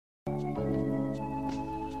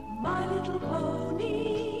Little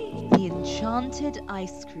Pony. The Enchanted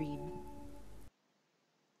Ice Cream.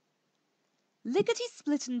 Lickety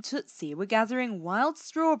Split and Tootsie were gathering wild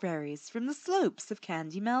strawberries from the slopes of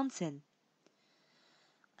Candy Mountain.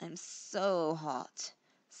 "I'm so hot,"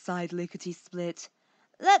 sighed Lickety Split.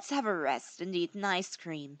 "Let's have a rest and eat an ice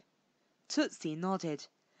cream." Tootsie nodded.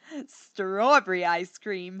 "Strawberry ice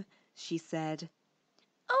cream," she said.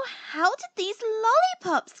 "Oh, how did these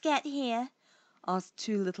lollipops get here?" asked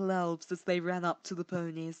two little elves as they ran up to the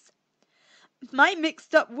ponies. "My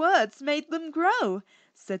mixed-up words made them grow,"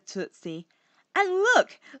 said Tootsie. "And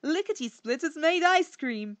look, Lickety Split has made ice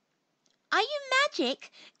cream." "Are you magic?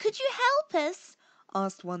 Could you help us?"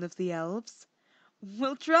 asked one of the elves.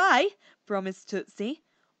 "We'll try," promised Tootsie.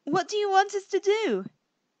 "What do you want us to do?"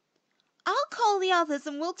 "I'll call the others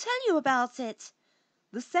and we'll tell you about it."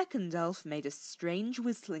 The second elf made a strange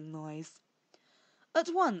whistling noise. At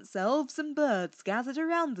once elves and birds gathered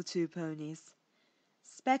around the two ponies.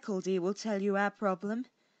 "Speckledy will tell you our problem,"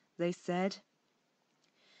 they said.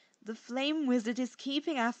 "The Flame Wizard is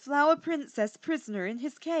keeping our Flower Princess prisoner in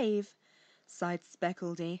his cave," sighed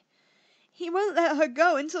Speckledy. "He won't let her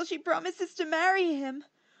go until she promises to marry him.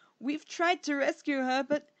 We've tried to rescue her,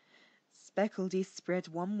 but—" Speckledy spread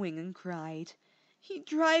one wing and cried. "He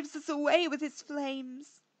drives us away with his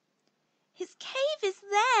flames." "His cave is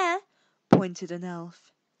there," pointed an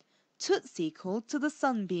elf. Tootsie called to the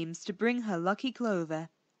sunbeams to bring her lucky clover.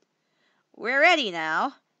 "We're ready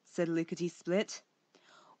now," said Lickety Split.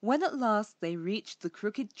 When at last they reached the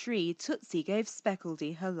crooked tree, Tootsie gave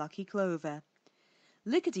Speckledy her lucky clover.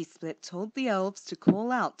 Lickety Split told the elves to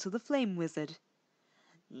call out to the Flame Wizard.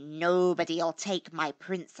 "Nobody'll take my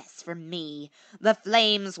princess from me. The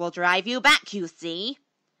flames will drive you back, you see."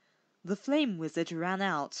 The Flame Wizard ran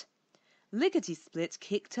out. Lickety Split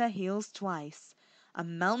kicked her heels twice. A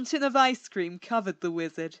mountain of ice cream covered the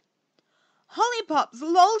wizard. "Hollypops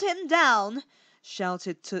lulled him down!"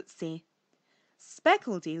 shouted Tootsie.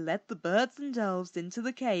 Speckledy led the birds and elves into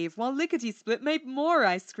the cave while Lickety Split made more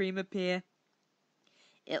ice cream appear.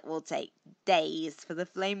 "It will take days for the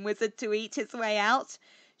Flame Wizard to eat his way out,"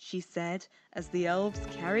 she said as the elves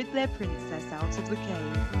carried their princess out of the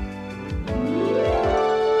cave.